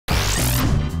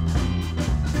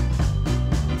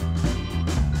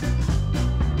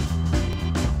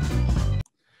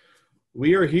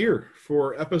We are here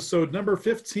for episode number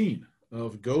 15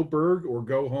 of Go Berg or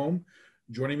Go Home.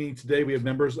 Joining me today, we have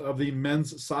members of the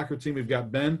men's soccer team. We've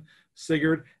got Ben,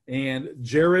 Sigurd, and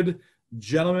Jared.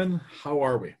 Gentlemen, how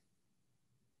are we?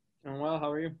 Doing well.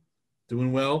 How are you?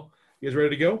 Doing well. You guys ready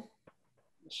to go?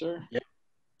 Sure. Yeah.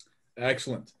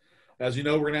 Excellent. As you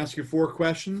know, we're going to ask you 4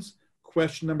 questions.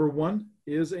 Question number 1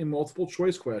 is a multiple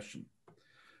choice question.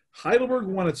 Heidelberg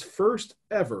won its first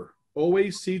ever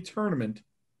OAC tournament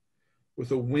with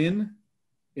a win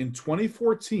in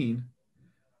 2014. It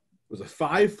was a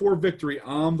 5-4 victory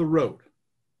on the road.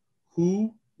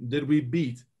 Who did we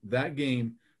beat that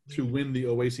game to win the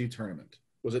OAC tournament?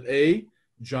 Was it A,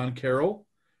 John Carroll,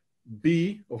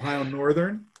 B, Ohio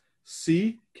Northern,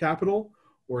 C, Capital,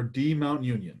 or D, Mount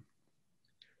Union?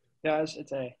 Guys,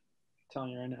 it's A. I'm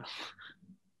telling you right now.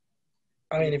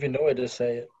 I mean, if you know it, just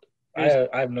say it.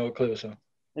 I have no clue, so.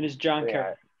 It is John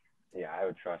Carroll. Yeah, I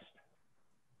trust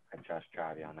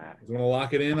Travi on that. You want to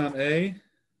lock it in on A?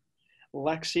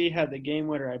 Lexi had the game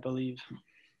winner, I believe.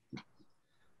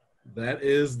 That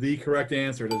is the correct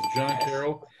answer. It is John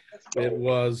Carroll. It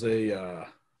was a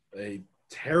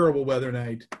terrible weather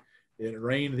night. It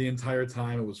rained the entire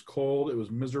time. It was cold. It was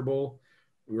miserable.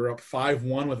 We were up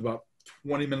 5-1 with about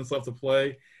 20 minutes left to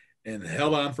play and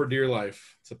held on for dear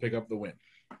life to pick up the win.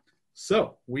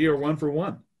 So we are 1 for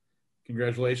 1.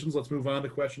 Congratulations. Let's move on to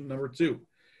question number 2.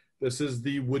 This is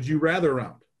the Would You Rather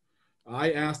round.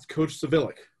 I asked Coach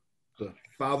Savilic, the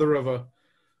father of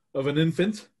an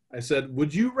infant, I said,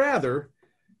 would you rather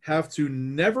have to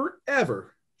never,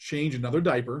 ever change another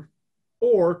diaper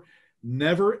or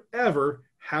never, ever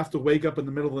have to wake up in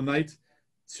the middle of the night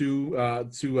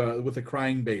with a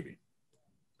crying baby?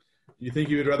 Do you think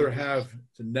you would rather have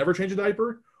to never change a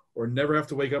diaper or never have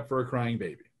to wake up for a crying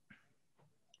baby?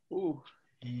 Ooh.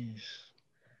 Jeez.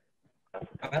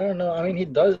 I don't know. I mean, he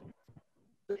does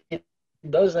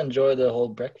enjoy the whole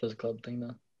breakfast club thing,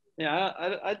 though. Yeah,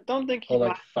 I don't think he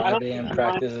Or 5 a.m.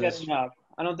 practices. getting up.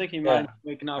 I don't think he minds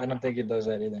waking up. I don't think he does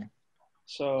that either.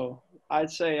 So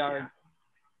I'd say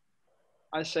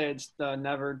it's the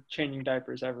never changing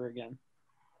diapers ever again.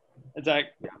 Is that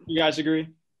you guys agree?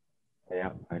 Yeah,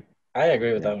 I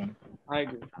agree with that one. I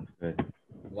agree. sounds good.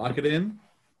 Lock it in?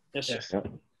 Yes, sir. Yes. Yep.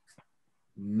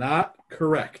 Not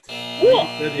correct. He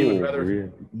said he would rather Really?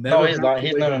 never. No, he's have lying. to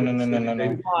He's wake no. up with a sleeping No.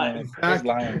 baby. Lying. He's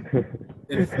lying.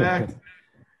 In fact,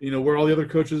 where all the other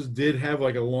coaches did have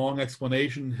like a long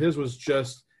explanation, his was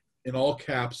just in all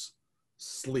caps,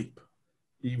 sleep.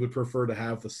 He would prefer to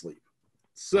have the sleep.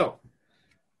 So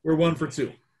we're 1 for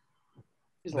 2.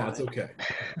 He's That's lying. okay.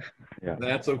 Yeah.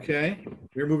 That's okay.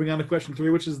 We're moving on to question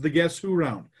 3, which is the Guess Who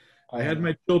round. I had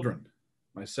my children,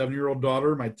 my 7-year-old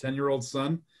daughter, my 10-year-old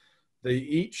son. They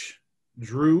each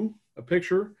drew a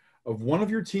picture of one of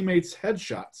your teammates'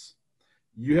 headshots.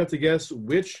 You have to guess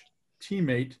which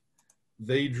teammate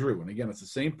they drew. And again, it's the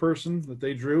same person that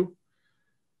they drew.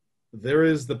 There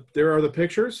are the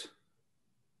pictures.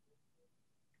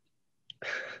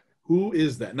 Who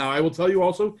is that? Now, I will tell you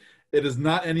also, it is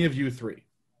not any of you 3.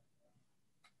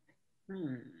 I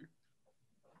feel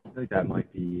like that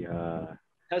might be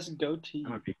Has a goatee.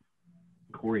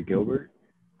 Corey Gilbert.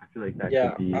 I feel like that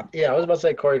Yeah, could be. I was about to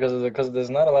say Corey because there's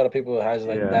not a lot of people who has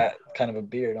like Yeah. that kind of a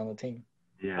beard on the team.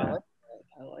 Yeah.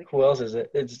 I like Who else is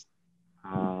it? It's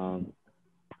who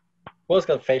else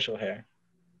got facial hair?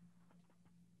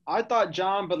 I thought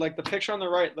John, but like the picture on the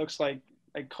right looks like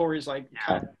Corey's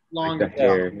Yeah. long. Like the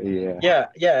hair. Yeah.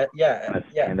 Yeah.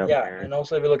 Stand-up hair. And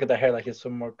also, if you look at the hair, like it's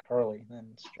some more curly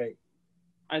than straight.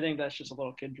 I think that's just a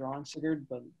little kid drawing, Sigurd,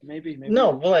 but maybe.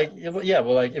 No, but like,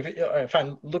 if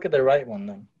I look at the right one,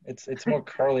 then it's more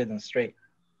curly than straight.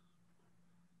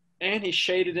 And he's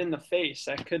shaded in the face.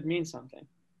 That could mean something.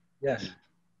 Yes.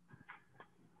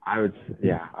 I would.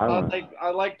 Yeah.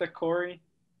 I like the Corey.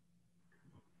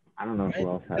 don't know who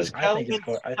else has. I think it's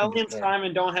Corey. Kelly and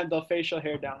Simon don't have the facial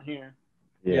hair down here.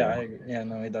 Yeah, I agree. Yeah,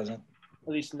 no, he doesn't.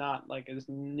 At least not like as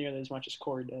nearly as much as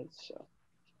Corey does. So.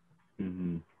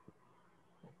 Mm-hmm.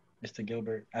 Mr.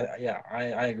 Gilbert.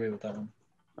 I agree with that one.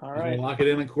 All You right. want to lock it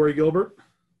in on Corey Gilbert?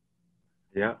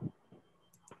 Yeah.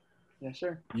 Yes,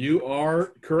 sir. You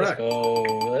are correct.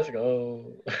 Let's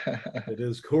go. It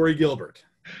is Corey Gilbert.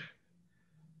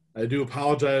 I do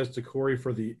apologize to Corey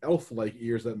for the elf-like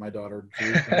ears that my daughter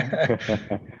drew.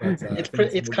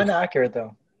 But, It's kind of accurate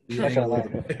though. the angle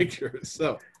of the picture.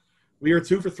 So we are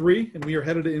 2 for 3, and we are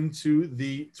headed into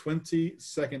the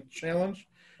 20-second challenge.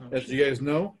 As you guys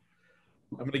know,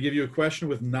 I'm going to give you a question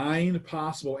with 9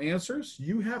 possible answers.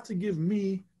 You have to give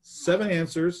me 7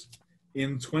 answers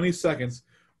in 20 seconds,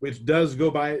 which does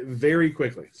go by very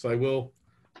quickly. So I will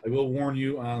warn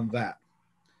you on that.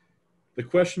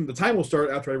 The time will start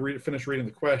after I finish reading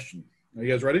the question. Are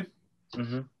you guys ready?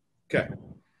 Mm-hmm. Okay.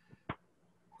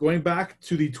 Going back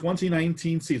to the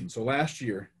 2019 season, so last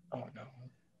year, Oh no.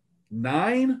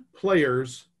 9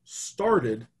 players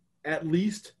started at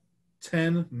least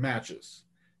 10 matches.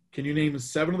 Can you name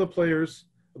 7 of the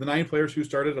 9 players who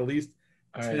started at least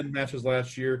 10 matches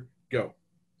last year? Go.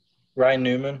 Ryan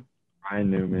Newman,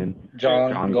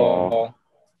 John Gall,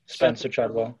 Spencer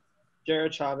Treadwell,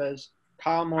 Jared Chavez,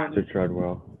 Kyle Morton, Spencer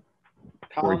Treadwell,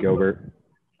 Colin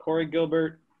Corey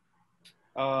Gilbert,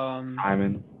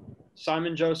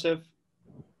 Simon Joseph.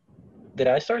 Did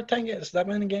I start 10 games? That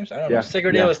many games? I don't know. Yeah,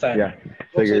 Sigurd yeah, was 10. yeah.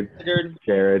 Sigurd,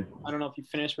 Jared. I don't know if you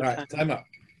finished All with right, 10. time up.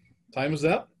 Time is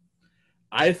up.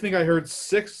 I think I heard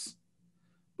 6,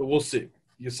 but we'll see.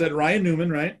 You said Ryan Newman,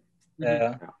 right?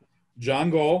 Yeah. John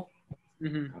Gall,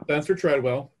 Mm-hmm. Spencer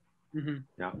Treadwell, Mm-hmm.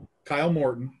 Yeah. Kyle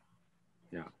Morton,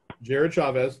 Yeah. Jared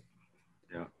Chavez,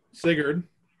 Yeah. Sigurd.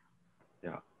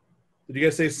 Yeah. Did you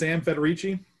guys say Sam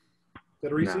Federici?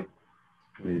 No.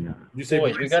 We did not. Did you say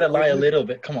Boys, Bryce? we gotta lie a little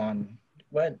bit. Come on.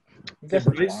 What? You guys Say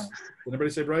are Bryce? honest. Did anybody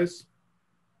say Bryce?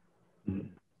 Mhm.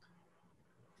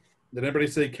 Did anybody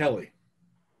say Kelly?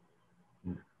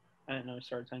 I didn't know he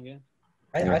started 10 games.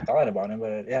 I thought about it,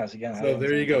 but yeah, it's again. So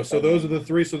there you go. So those are the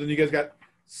 3. So then you guys got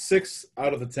 6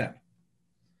 out of the 10.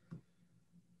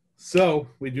 So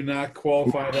we do not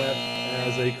qualify that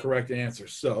as a correct answer.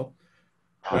 So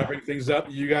wrapping things up,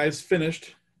 you guys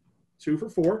finished 2 for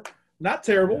 4. Not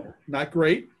terrible, not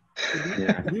great.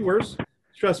 Could be worse.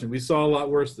 Trust me, we saw a lot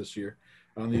worse this year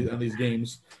on these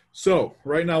games. So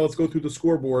right now, let's go through the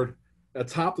scoreboard.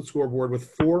 Atop the scoreboard with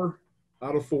 4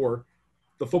 out of 4,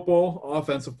 the football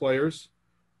offensive players,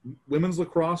 women's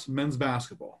lacrosse, men's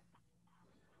basketball.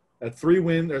 At 3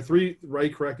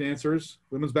 right correct answers: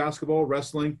 women's basketball,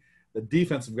 wrestling, the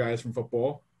defensive guys from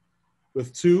football.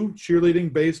 With 2,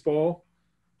 cheerleading, baseball,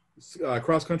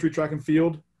 cross country, track and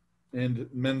field, and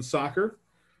men's soccer.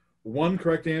 1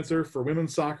 correct answer for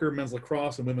women's soccer, men's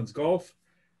lacrosse, and women's golf,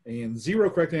 and 0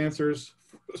 correct answers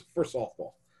for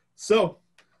softball. So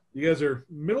you guys are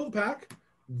middle of the pack,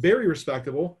 very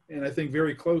respectable, and I think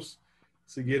very close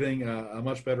to getting a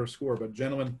much better score. But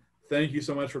gentlemen, thank you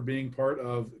so much for being part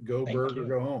of Go Berg or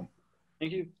Go Home.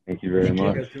 Thank you. Thank you very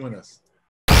much. You guys doing this.